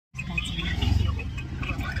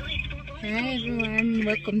Hi everyone,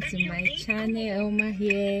 welcome to my channel. Elma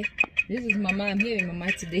here. This is Mama. I'm here with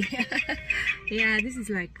Mama today. Yeah, this is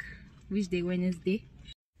like which day? Wednesday.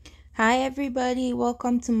 Hi everybody,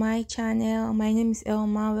 welcome to my channel. My name is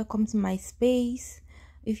Elma. Welcome to my space.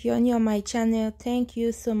 If you're new on my channel, thank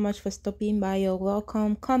you so much for stopping by. You're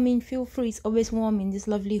welcome. Come in, feel free. It's always warm in this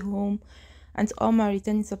lovely home. And to all my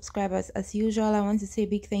returning subscribers, as usual, I want to say a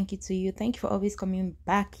big thank you to you. Thank you for always coming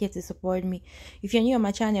back here to support me. If you're new on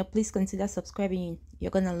my channel, please consider subscribing.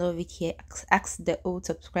 You're gonna love it here. Ask the old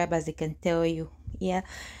subscribers, they can tell you. Yeah.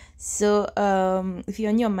 So if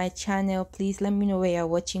you're new on my channel, please let me know where you're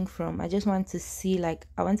watching from. I just want to see, like,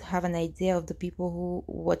 I want to have an idea of the people who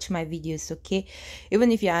watch my videos. Okay,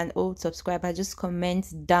 even if you're an old subscriber, just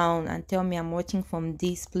comment down and tell me I'm watching from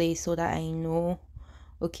this place so that I know.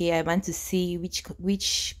 Okay, I want to see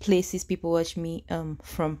which places people watch me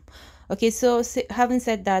from. Okay, so having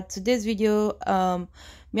said that, today's video,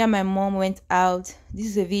 me and my mom went out. This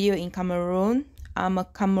is a video in Cameroon. I'm a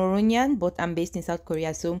Cameroonian, but I'm based in South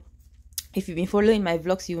Korea. So if you've been following my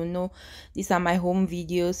vlogs, you will know these are my home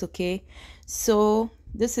videos. Okay, so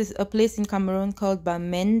this is a place in Cameroon called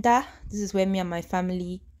Bamenda. This is where me and my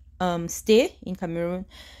family stay in Cameroon.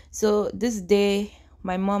 So this day,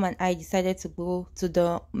 my mom and I decided to go to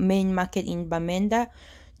the main market in Bamenda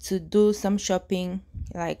to do some shopping.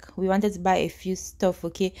 Like, we wanted to buy a few stuff.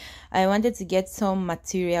 Okay, I wanted to get some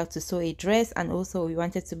material to sew a dress, and also we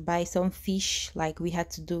wanted to buy some fish. Like, we had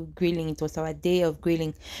to do grilling. It was our day of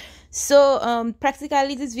grilling. So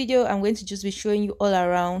practically this video, I'm going to just be showing you all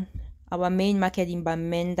around our main market in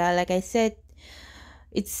Bamenda. Like I said,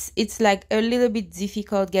 it's like a little bit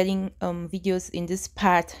difficult getting videos in this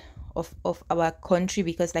part of our country,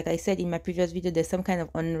 because like I said in my previous video, there's some kind of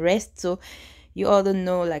unrest. So you all don't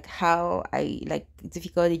know like how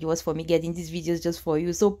difficult it was for me getting these videos just for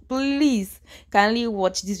you. So please kindly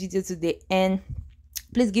watch this video to the end.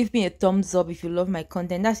 Please give me a thumbs up if you love my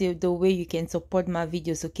content. That's the way you can support my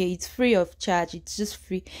videos. Okay, it's free of charge. It's just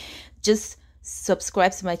free. Just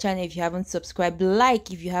subscribe to my channel if you haven't subscribed,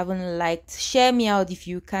 like if you haven't liked, share me out if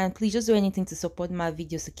you can. Please just do anything to support my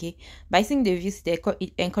videos. Okay, by seeing the views there,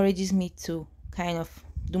 it encourages me to kind of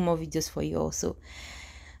do more videos for you also.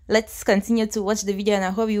 Let's continue to watch the video, and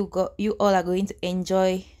I hope you all are going to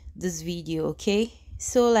enjoy this video. Okay,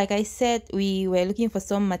 so like I said, we were looking for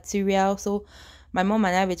some material. So my mom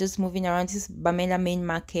and I were just moving around this Bamenda main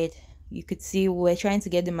market. You could see we were trying to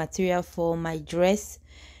get the material for my dress.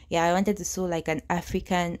 Yeah, I wanted to sew like an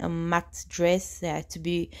African marked dress to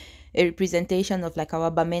be a representation of like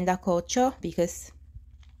our Bamenda culture, because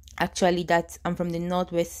actually I'm from the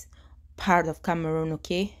northwest part of Cameroon.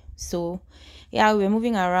 Okay, so yeah, we were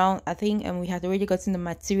moving around, I think, and we had already gotten the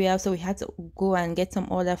material, so we had to go and get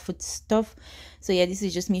some other food stuff. So yeah, this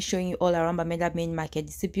is just me showing you all around Bamenda main market.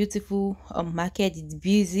 It's a beautiful market. It's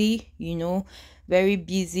busy, you know, very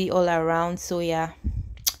busy all around. So yeah,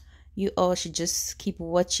 you all should just keep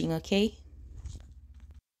watching. Okay,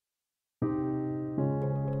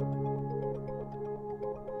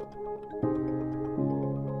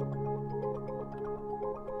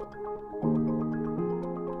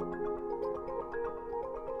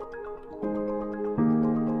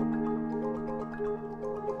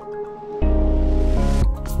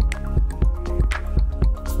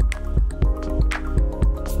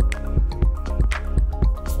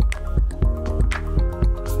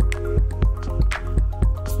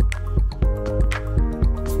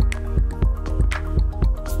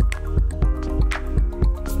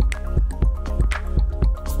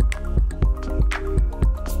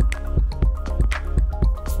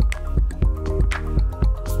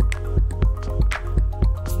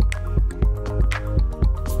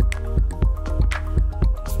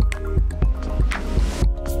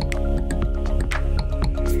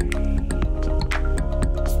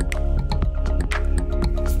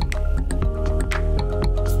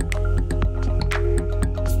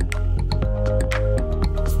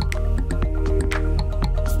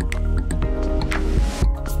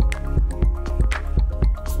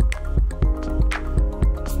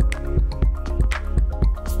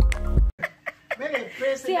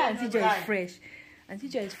 see, Auntie Joy is fresh. Auntie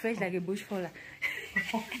Joy is fresh like a bush faller.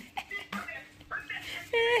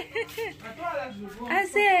 I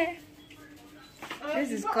say,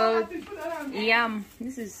 this is called yam.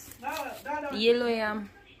 This is yellow yam.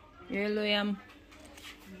 Yellow yam.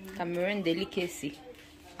 Cameroon delicacy.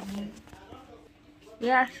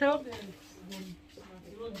 Yeah, so.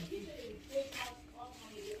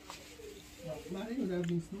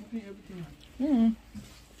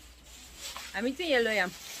 I'm eating yellow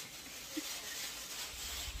yam.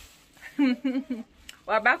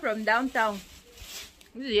 We're back from downtown.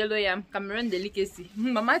 This is yellow yam, Cameroon delicacy.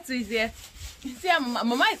 Mama too is here. See,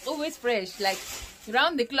 Mama is always fresh, like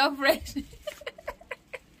round the clock fresh. Do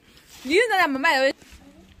you know that Mama always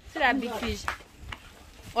see that big fish?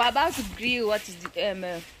 We're about to grill. What is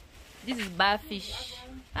the this is bar fish.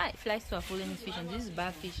 Ah, it flies to a following this fish, and this is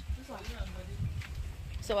bar fish.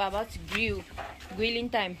 So we're about to grill. Grilling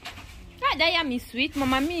time. Ah, that yam is sweet,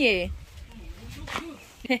 Mama mia.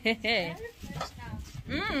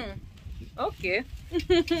 Okay.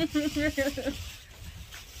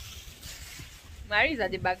 Marie is at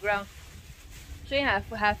the background, showing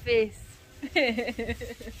her face.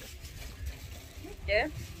 Yeah.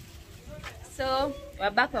 So we're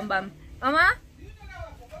back from Bam. Mama,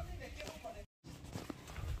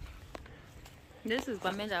 this is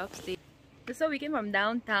Bamenda upstate. So we came from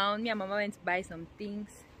downtown. Me and Mama went to buy some things.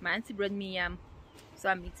 My auntie brought me yam, so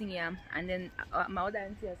I'm eating yam. And then my other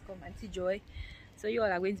auntie has come, Auntie Joy. So you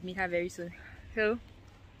all are going to meet her very soon. So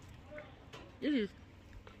this is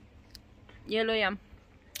yellow yam,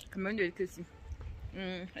 Cameroon delicacy.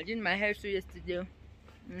 I did my hair so yesterday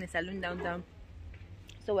in the salon downtown.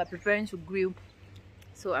 So we're preparing to grill.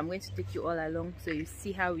 So I'm going to take you all along so you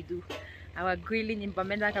see how we do our grilling in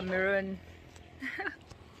Bamenda, Cameroon.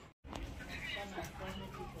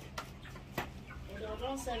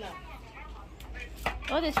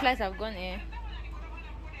 All these flies have gone, eh?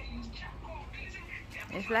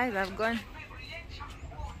 The flies have gone.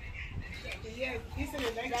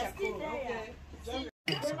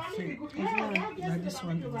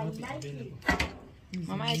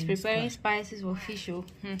 Mama is preparing spices for fish.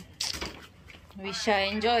 We shall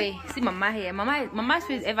enjoy. See Mama here. Mama's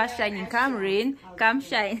face ever shine in Cameroon. Come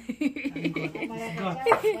shine.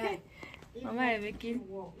 Mama is making.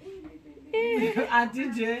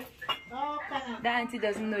 Auntie J. That auntie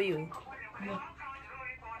doesn't know you.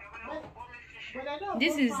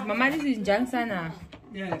 This is Mama. This is Jangsana.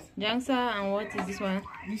 Yes. Jangsa, and what is this one?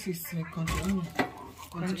 This is country onion.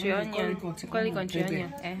 Country onion. Call it country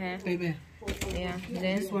onion. Baby. Yeah.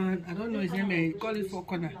 Then This one, I don't know his name. They call it for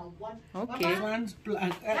corner. okay. This one's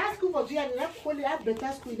black. You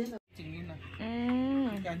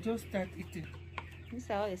can just start eating. These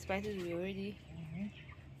are all the spices we already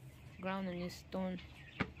ground on the stone.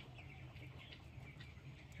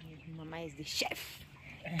 Mama is the chef.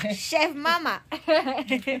 Chef Mama.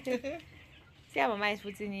 See how Mama is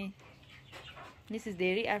putting it. This is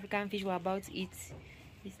the real African fish we're about to eat.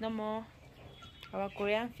 It's no more our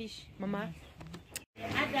Korean fish, Mama.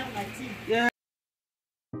 Yeah.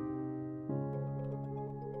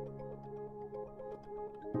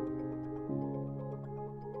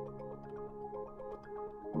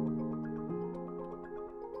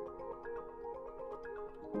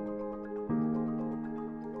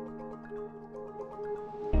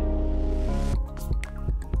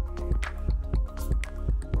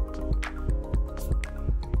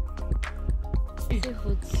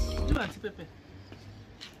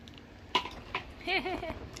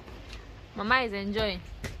 Mama is enjoying.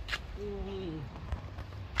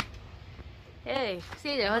 Hey,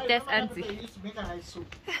 see the hottest auntie.